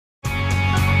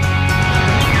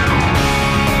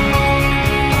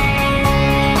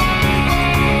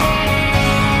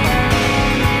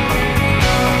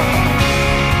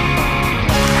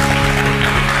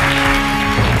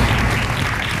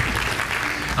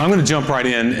I'm going to jump right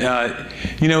in.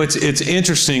 You know, it's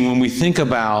interesting when we think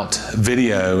about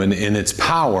video and its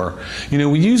power. You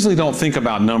know, we usually don't think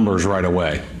about numbers right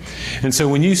away. And so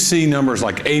when you see numbers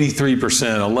like 83%,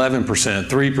 11%,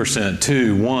 3%,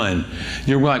 2, 1,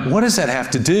 you're like, what does that have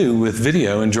to do with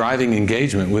video and driving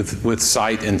engagement with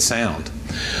sight and sound?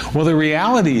 Well, the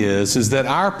reality is that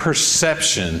our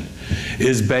perception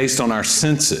is based on our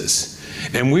senses.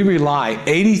 And we rely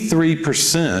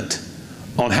 83%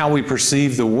 on how we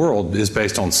perceive the world is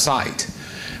based on sight.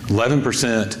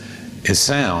 11% is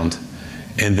sound,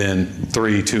 and then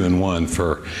 3, 2, and 1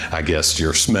 for, I guess,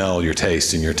 your smell, your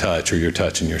taste, and your touch, or your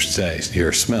touch and your taste,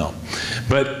 your smell.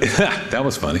 But that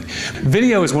was funny.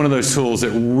 Video is one of those tools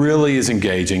that really is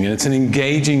engaging, and it's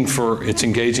engaging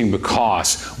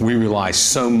because we rely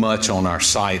so much on our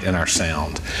sight and our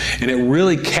sound. And it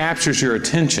really captures your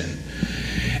attention.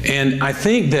 And I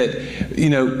think that, you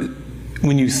know,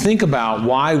 when you think about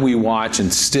why we watch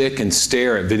and stick and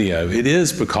stare at video, it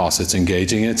is because it's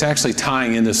engaging, and it's actually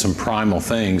tying into some primal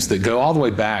things that go all the way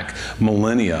back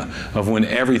millennia of when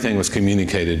everything was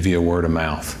communicated via word of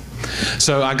mouth.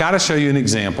 So I got to show you an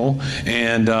example,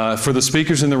 and for the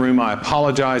speakers in the room, I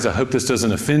apologize. I hope this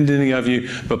doesn't offend any of you,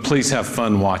 but please have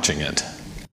fun watching it.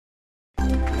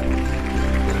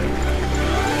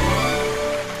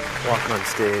 Walk on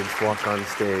stage, walk on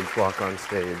stage, walk on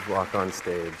stage, walk on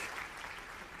stage.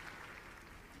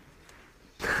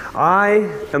 I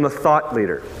am a thought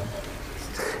leader.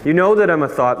 You know that I'm a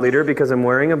thought leader because I'm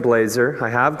wearing a blazer, I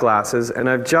have glasses, and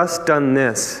I've just done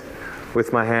this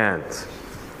with my hands.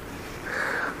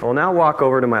 I will now walk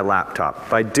over to my laptop.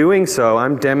 By doing so,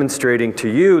 I'm demonstrating to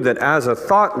you that as a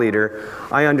thought leader,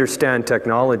 I understand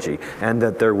technology and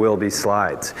that there will be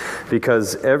slides.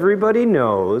 Because everybody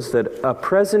knows that a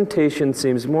presentation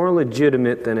seems more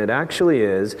legitimate than it actually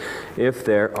is if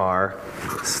there are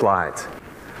slides.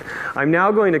 I'm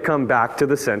now going to come back to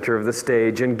the center of the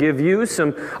stage and give you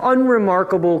some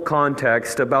unremarkable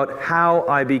context about how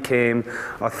I became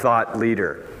a thought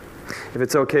leader. If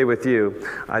it's okay with you,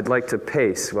 I'd like to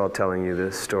pace while telling you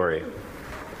this story.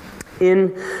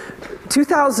 In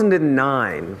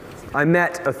 2009, I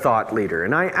met a thought leader,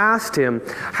 and I asked him,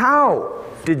 how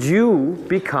did you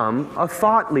become a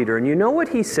thought leader? And you know what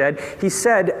he said? He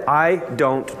said, I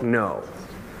don't know.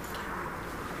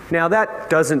 Now that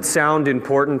doesn't sound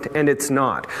important, and it's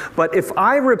not. But if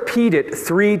I repeat it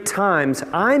 3 times,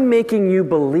 I'm making you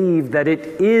believe that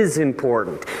it is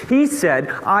important. He said,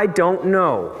 I don't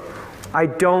know. I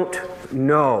don't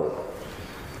know.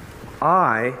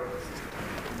 I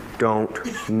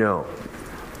don't know.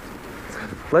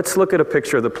 Let's look at a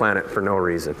picture of the planet for no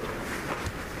reason.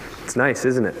 It's nice,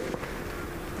 isn't it?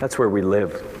 That's where we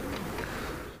live.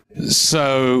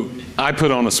 So I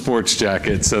put on a sports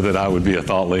jacket so that I would be a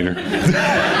thought leader.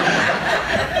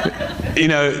 You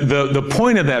know, the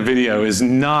point of that video is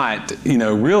not, you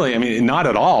know, really, I mean, not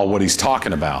at all what he's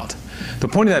talking about. The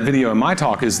point of that video in my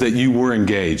talk is that you were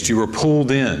engaged, you were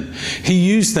pulled in. He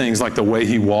used things like the way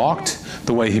he walked,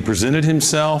 the way he presented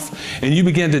himself, and you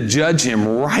began to judge him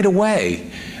right away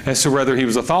as to whether he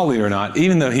was a thought leader or not,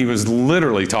 even though he was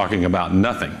literally talking about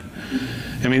nothing.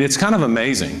 I mean, it's kind of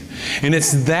amazing. And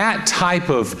it's that type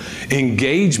of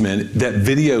engagement that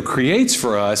video creates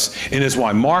for us, and it's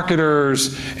why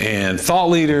marketers and thought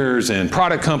leaders and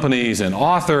product companies and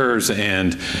authors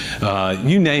and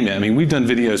you name it. I mean, we've done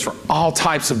videos for all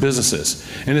types of businesses,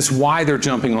 and it's why they're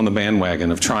jumping on the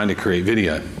bandwagon of trying to create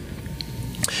video.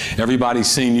 Everybody's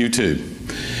seen YouTube.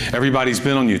 Everybody's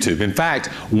been on YouTube. In fact,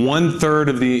 1/3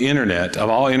 of the internet, of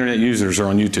all internet users, are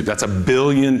on YouTube. That's 1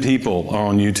 billion people are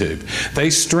on YouTube. They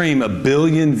stream 1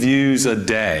 billion views a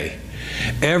day.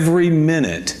 Every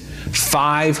minute,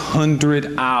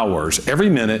 500 hours. Every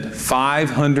minute,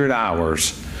 500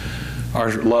 hours are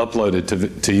uploaded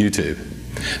to YouTube.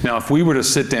 Now, if we were to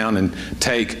sit down and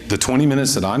take the 20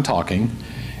 minutes that I'm talking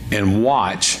and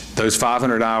watch those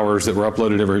 500 hours that were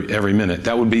uploaded every minute,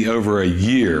 that would be over a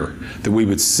year that we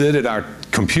would sit at our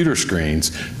computer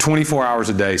screens 24 hours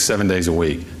a day, 7 days a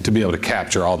week to be able to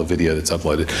capture all the video that's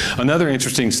uploaded. Another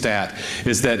interesting stat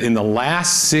is that in the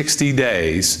last 60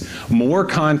 days, more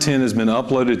content has been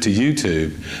uploaded to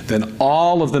YouTube than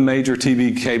all of the major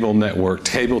cable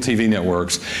TV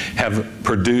networks have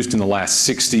produced in the last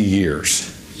 60 years.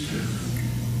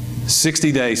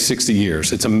 60 days, 60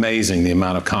 years. It's amazing the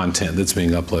amount of content that's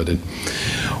being uploaded.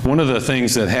 One of the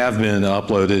things that have been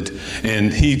uploaded,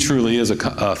 and he truly is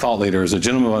a thought leader, is a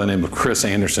gentleman by the name of Chris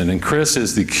Anderson. And Chris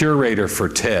is the curator for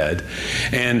TED.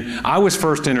 And I was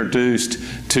first introduced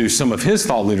to some of his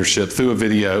thought leadership through a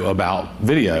video about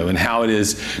video and how it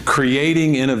is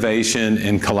creating innovation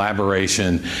and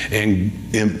collaboration and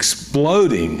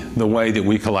exploding the way that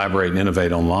we collaborate and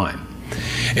innovate online.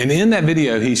 And in that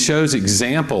video, he shows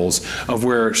examples of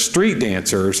where street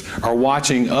dancers are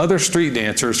watching other street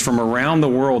dancers from around the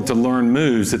world to learn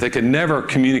moves that they could never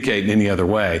communicate in any other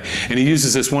way. And he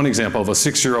uses this one example of a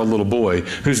 6-year-old little boy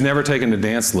who's never taken a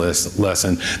dance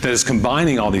lesson that is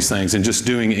combining all these things and just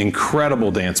doing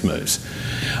incredible dance moves.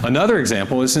 Another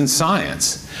example is in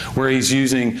science, where he's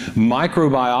using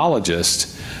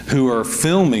microbiologists who are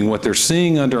filming what they're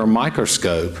seeing under a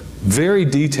microscope, very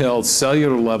detailed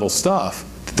cellular level stuff.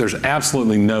 There's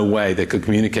absolutely no way they could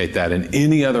communicate that in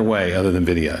any other way other than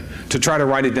video. To try to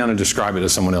write it down and describe it to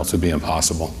someone else would be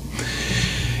impossible.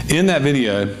 In that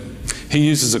video, he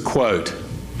uses a quote,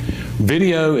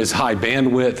 "Video is high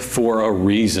bandwidth for a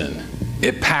reason.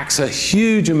 It packs a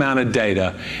huge amount of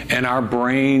data, and our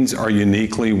brains are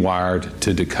uniquely wired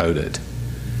to decode it."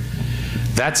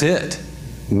 That's it.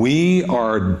 We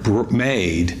are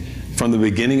made from the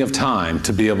beginning of time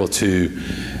to be able to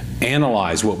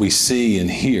analyze what we see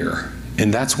and hear.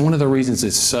 And that's one of the reasons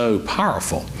it's so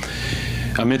powerful.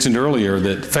 I mentioned earlier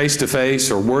that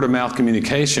face-to-face or word-of-mouth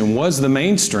communication was the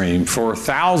mainstream for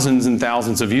thousands and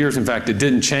thousands of years. In fact, it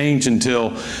didn't change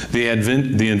until the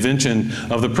invention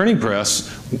of the printing press.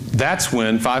 That's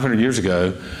when, 500 years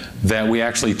ago, that we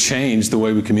actually changed the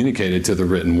way we communicated to the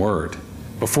written word.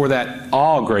 Before that,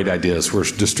 all great ideas were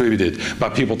distributed by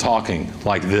people talking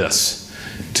like this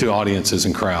to audiences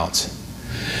and crowds.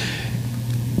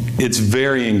 It's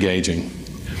very engaging.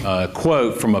 A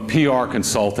quote from a PR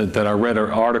consultant that I read an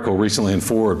article recently in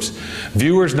Forbes: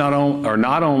 "Viewers are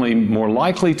not only more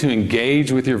likely to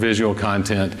engage with your visual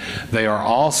content, they are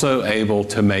also able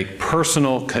to make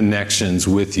personal connections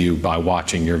with you by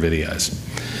watching your videos."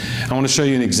 I want to show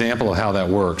you an example of how that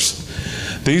works.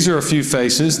 These are a few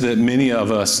faces that many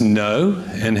of us know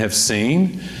and have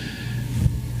seen.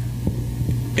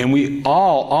 And we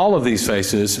all of these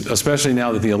faces, especially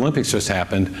now that the Olympics just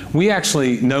happened, we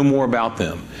actually know more about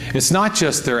them. It's not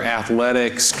just their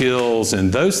athletic skills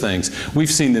and those things. We've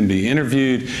seen them be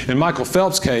interviewed. In Michael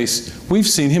Phelps' case, we've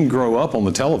seen him grow up on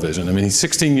the television. I mean, he's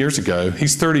 16 years ago.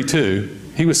 He's 32.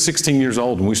 He was 16 years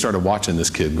old when we started watching this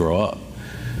kid grow up.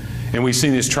 And we've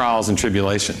seen his trials and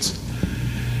tribulations.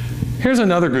 Here's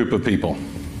another group of people.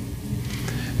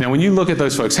 Now, when you look at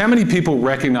those folks, how many people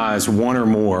recognize one or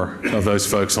more of those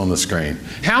folks on the screen?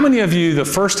 How many of you, the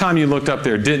first time you looked up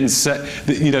there, didn't say,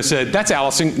 said, "That's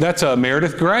Allison, that's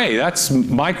Meredith Grey, that's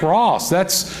Mike Ross,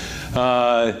 that's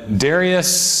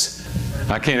Darius,"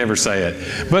 I can't ever say it,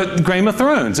 but Game of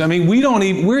Thrones. I mean,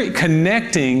 we're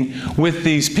connecting with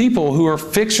these people who are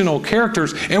fictional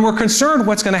characters, and we're concerned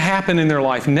what's going to happen in their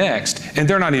life next, and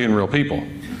they're not even real people.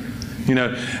 You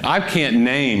know, I can't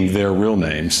name their real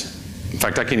names. In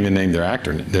fact, I can't even name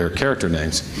their character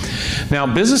names. Now,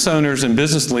 business owners and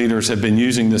business leaders have been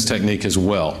using this technique as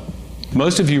well.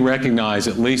 Most of you recognize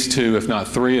at least 2, if not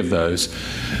 3 of those.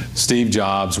 Steve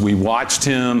Jobs, we watched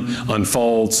him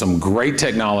unfold some great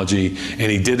technology,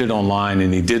 and he did it online,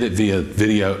 and he did it via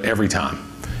video every time.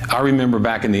 I remember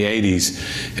back in the 80s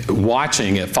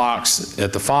watching at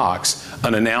the Fox,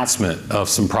 an announcement of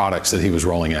some products that he was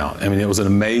rolling out. I mean, it was an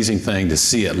amazing thing to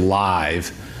see it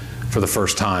live for the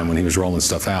first time when he was rolling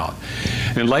stuff out.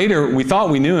 And later, we thought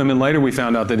we knew him, and later we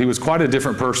found out that he was quite a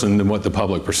different person than what the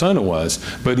public persona was,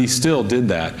 but he still did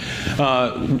that.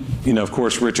 Of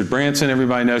course, Richard Branson,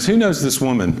 everybody knows. Who knows this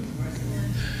woman?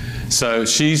 So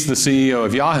she's the CEO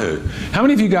of Yahoo. How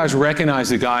many of you guys recognize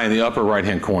the guy in the upper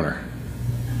right-hand corner?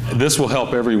 This will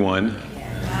help everyone.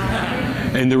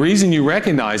 And the reason you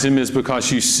recognize him is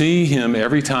because you see him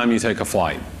every time you take a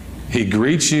flight. He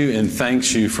greets you and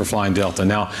thanks you for flying Delta.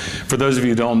 Now, for those of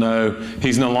you who don't know,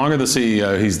 he's no longer the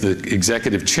CEO, he's the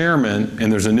executive chairman, and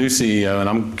there's a new CEO, and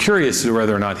I'm curious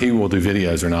whether or not he will do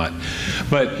videos or not.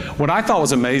 But what I thought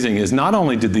was amazing is not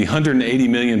only did the 180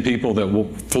 million people that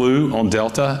flew on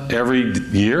Delta every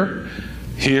year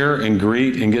hear and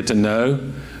greet and get to know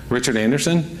Richard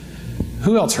Anderson,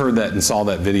 who else heard that and saw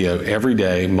that video every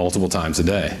day, multiple times a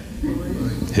day?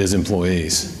 His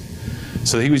employees.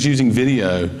 So he was using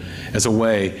video as a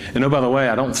way, and oh, by the way,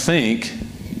 I don't think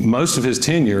most of his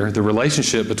tenure, the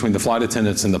relationship between the flight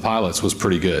attendants and the pilots was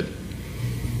pretty good,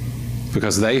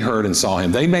 because they heard and saw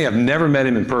him. They may have never met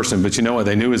him in person, but you know what?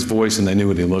 They knew his voice and they knew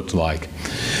what he looked like.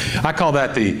 I call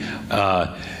that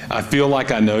I feel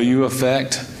like I know you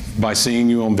effect by seeing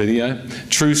you on video.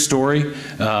 True story,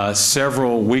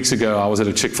 several weeks ago I was at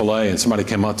a Chick-fil-A and somebody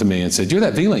came up to me and said, "You're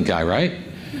that vLink guy, right?"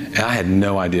 And I had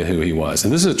no idea who he was.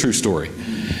 And this is a true story.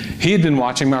 He had been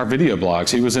watching our video blogs.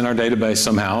 He was in our database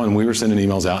somehow, and we were sending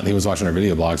emails out, and he was watching our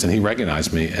video blogs, and he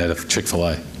recognized me at a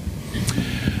Chick-fil-A.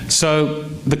 So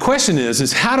the question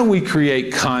is how do we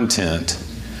create content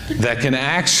that can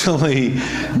actually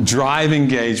drive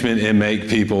engagement and make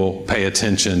people pay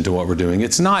attention to what we're doing?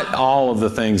 It's not all of the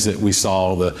things that we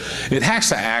saw. It has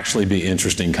to actually be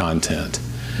interesting content.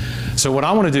 So what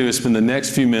I want to do is spend the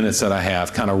next few minutes that I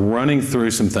have kind of running through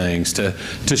some things to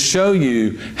show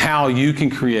you how you can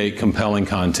create compelling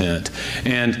content.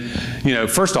 And, you know,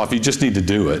 first off, you just need to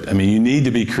do it. I mean, you need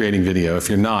to be creating video. If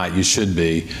you're not, you should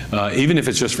be, even if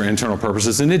it's just for internal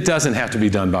purposes. And it doesn't have to be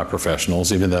done by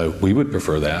professionals, even though we would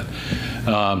prefer that.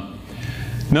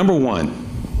 Number one,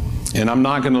 and I'm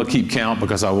not going to keep count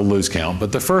because I will lose count,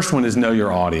 but the first one is know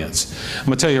your audience. I'm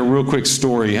going to tell you a real quick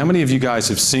story. How many of you guys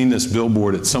have seen this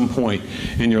billboard at some point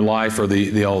in your life, or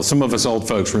the old, some of us old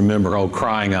folks remember old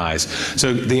Crying Eyes.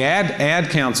 So the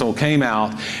ad council came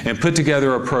out and put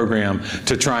together a program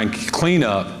to try and clean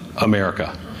up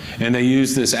America. And they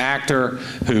used this actor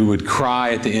who would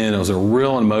cry at the end. It was a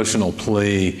real emotional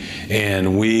plea,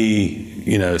 and we,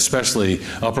 you know, especially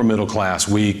upper middle class,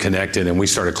 we connected and we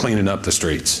started cleaning up the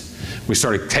streets. We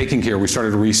started taking care, we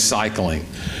started recycling.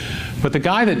 But the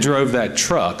guy that drove that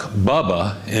truck,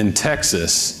 Bubba, in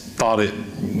Texas, thought he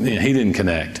didn't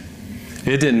connect.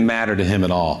 It didn't matter to him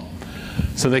at all.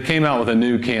 So they came out with a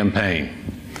new campaign.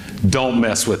 Don't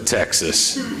mess with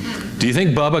Texas. Do you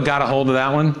think Bubba got a hold of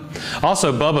that one?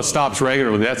 Also, Bubba stops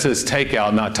regularly. That's his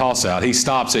takeout, not toss out. He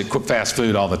stops at fast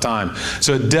food all the time.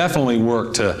 So it definitely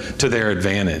worked to their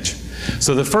advantage.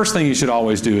 So the first thing you should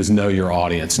always do is know your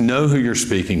audience. Know who you're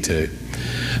speaking to.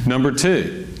 Number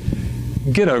two,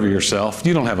 get over yourself.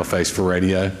 You don't have a face for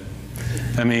radio.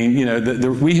 I mean, you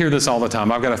know, we hear this all the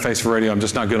time. I've got a face for radio. I'm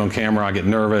just not good on camera. I get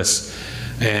nervous.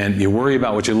 And you worry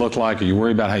about what you look like, or you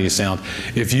worry about how you sound.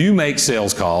 If you make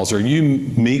sales calls, or you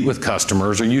meet with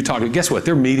customers, or you talk, guess what?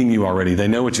 They're meeting you already. They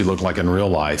know what you look like in real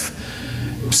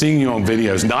life. Seeing you on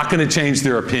video is not going to change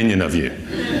their opinion of you,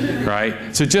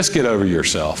 right? So just get over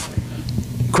yourself.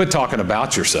 Quit talking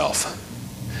about yourself.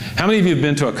 How many of you have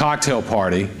been to a cocktail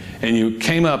party and you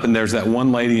came up and there's that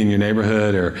one lady in your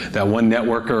neighborhood or that one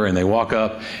networker, and they walk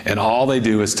up and all they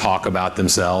do is talk about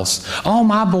themselves? Oh,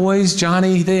 my boys,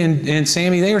 Johnny and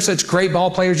Sammy, they are such great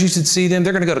ball players. You should see them.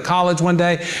 They're going to go to college one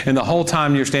day. And the whole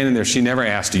time you're standing there, she never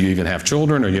asked, do you even have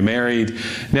children? Are you married?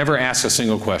 Never asked a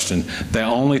single question. They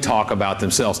only talk about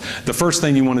themselves. The first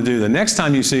thing you want to do the next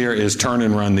time you see her is turn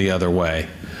and run the other way.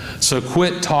 So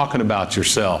quit talking about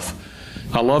yourself.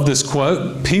 I love this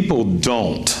quote. People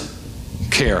don't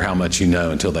care how much you know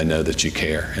until they know that you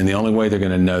care. And the only way they're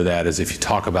going to know that is if you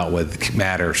talk about what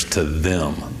matters to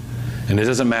them. And it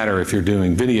doesn't matter if you're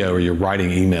doing video or you're writing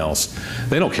emails.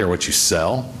 They don't care what you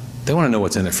sell. They want to know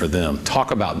what's in it for them. Talk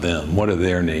about them. What are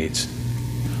their needs?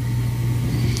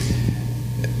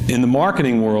 In the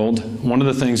marketing world, one of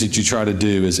the things that you try to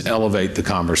do is elevate the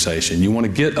conversation. You want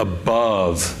to get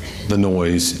above the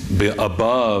noise, be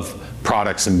above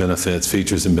products and benefits,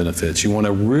 features and benefits. You want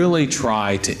to really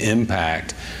try to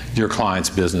impact your clients'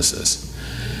 businesses.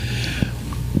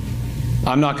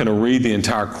 I'm not going to read the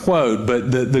entire quote,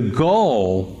 but the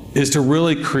goal is to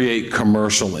really create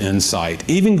commercial insight,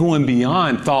 even going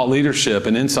beyond thought leadership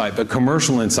and insight, but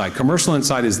commercial insight. Commercial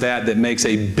insight is that makes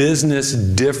a business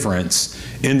difference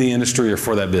in the industry or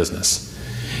for that business.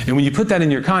 And when you put that in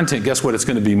your content, guess what? It's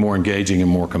going to be more engaging and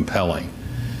more compelling.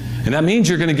 And that means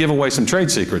you're going to give away some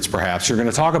trade secrets, perhaps. You're going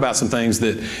to talk about some things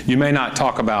that you may not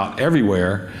talk about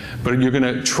everywhere, but you're going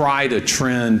to try to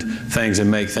trend things and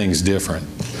make things different.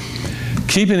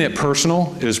 Keeping it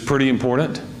personal is pretty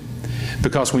important,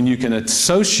 because when you can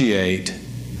associate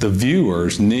the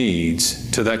viewer's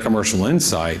needs to that commercial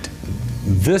insight,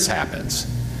 this happens.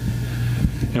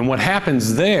 And what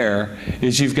happens there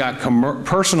is you've got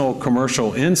personal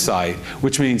commercial insight,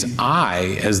 which means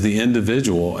I, as the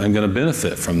individual, am going to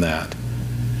benefit from that.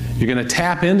 You're going to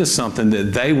tap into something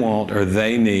that they want or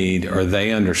they need or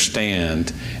they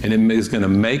understand, and it is going to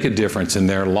make a difference in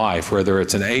their life, whether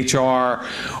it's an HR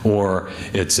or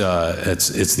it's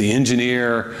the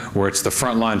engineer or it's the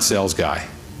frontline sales guy.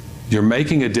 You're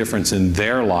making a difference in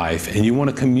their life, and you want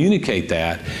to communicate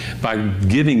that by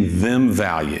giving them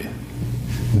value.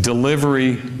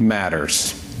 Delivery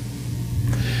matters.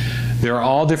 There are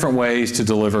all different ways to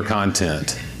deliver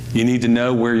content. You need to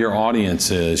know where your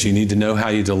audience is. You need to know how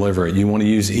you deliver it. You want to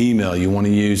use email. You want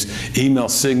to use email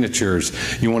signatures.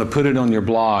 You want to put it on your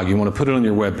blog. You want to put it on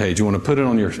your webpage. You want to put it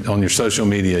on your social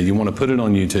media. You want to put it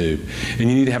on YouTube. And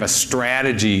you need to have a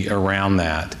strategy around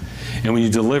that. And when you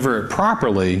deliver it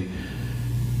properly,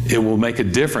 it will make a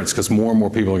difference because more and more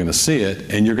people are going to see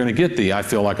it, and you're going to get the "I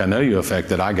feel like I know you" effect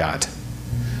that I got.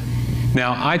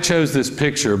 Now, I chose this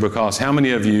picture because how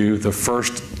many of you, the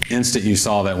first instant you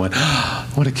saw that, went,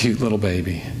 "Oh, what a cute little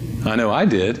baby"? I know I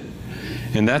did.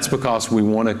 And that's because we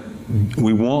want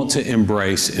to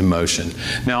embrace emotion.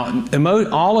 Now,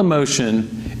 all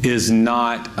emotion is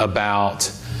not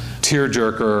about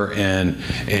tearjerker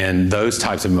and those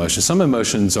types of emotions. Some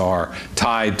emotions are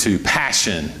tied to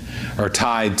passion, or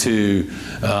tied to,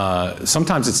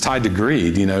 sometimes it's tied to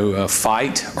greed,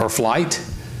 fight or flight.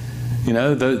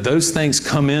 Those things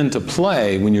come into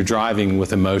play when you're driving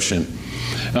with emotion.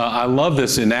 I love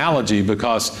this analogy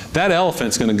because that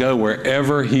elephant's going to go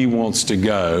wherever he wants to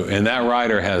go, and that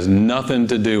rider has nothing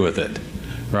to do with it,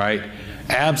 right?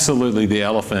 Absolutely, the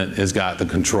elephant has got the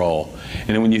control.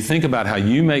 And when you think about how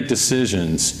you make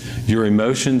decisions, your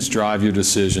emotions drive your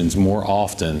decisions more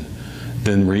often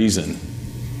than reason.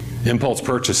 Impulse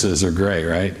purchases are great,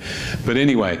 right? But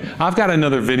anyway, I've got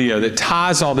another video that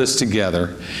ties all this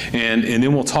together, and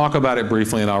then we'll talk about it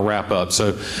briefly and I'll wrap up.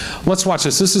 So let's watch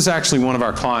this. This is actually one of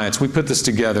our clients. We put this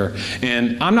together,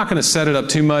 and I'm not going to set it up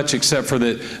too much except for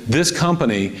that this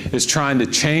company is trying to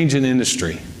change an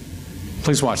industry.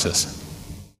 Please watch this.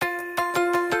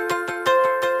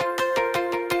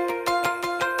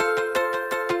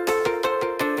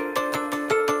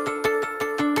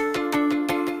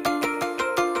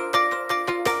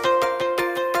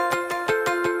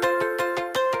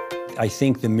 I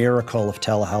think the miracle of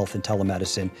telehealth and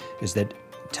telemedicine is that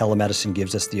telemedicine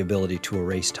gives us the ability to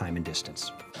erase time and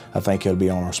distance. I think it'll be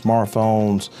on our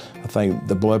smartphones. I think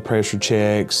the blood pressure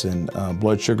checks and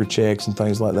blood sugar checks and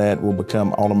things like that will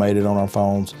become automated on our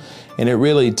phones. And it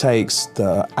really takes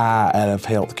the I out of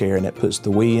healthcare and it puts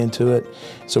the we into it.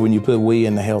 So when you put we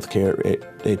into healthcare,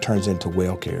 it turns into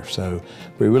well care. So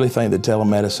we really think that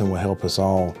telemedicine will help us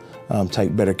all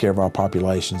take better care of our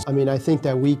populations. I mean, I think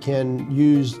that we can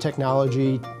use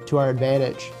technology to our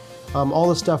advantage. All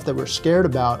the stuff that we're scared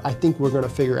about, I think we're going to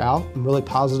figure out. I'm really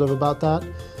positive about that.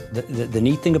 The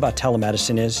neat thing about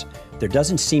telemedicine is there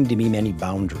doesn't seem to be many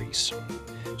boundaries.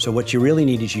 So what you really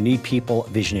need is you need people,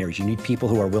 visionaries, you need people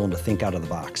who are willing to think out of the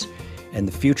box. And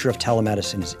the future of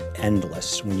telemedicine is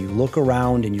endless. When you look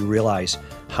around and you realize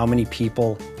how many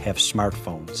people have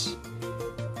smartphones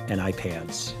and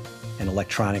iPads and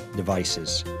electronic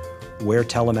devices, where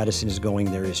telemedicine is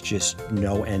going, there is just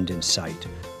no end in sight.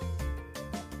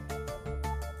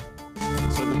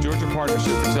 So the Georgia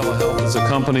Partnership for Telehealth is a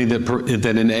company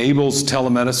that enables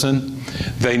telemedicine.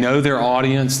 They know their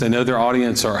audience. They know their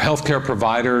audience are healthcare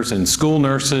providers and school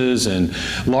nurses and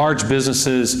large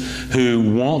businesses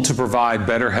who want to provide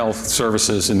better health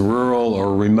services in rural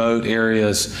or remote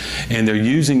areas. And they're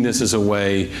using this as a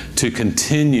way to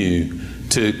continue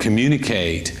to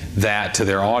communicate that to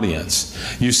their audience.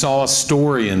 You saw a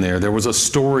story in there. There was a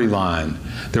storyline.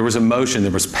 There was emotion.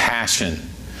 There was passion.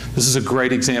 This is a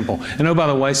great example. And oh, by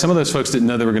the way, some of those folks didn't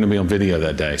know they were going to be on video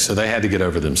that day, so they had to get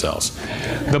over themselves.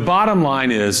 The bottom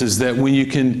line is that when you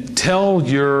can tell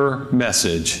your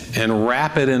message and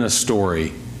wrap it in a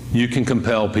story, you can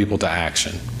compel people to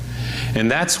action. And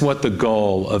that's what the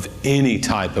goal of any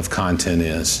type of content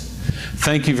is.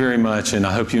 Thank you very much, and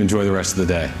I hope you enjoy the rest of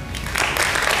the day.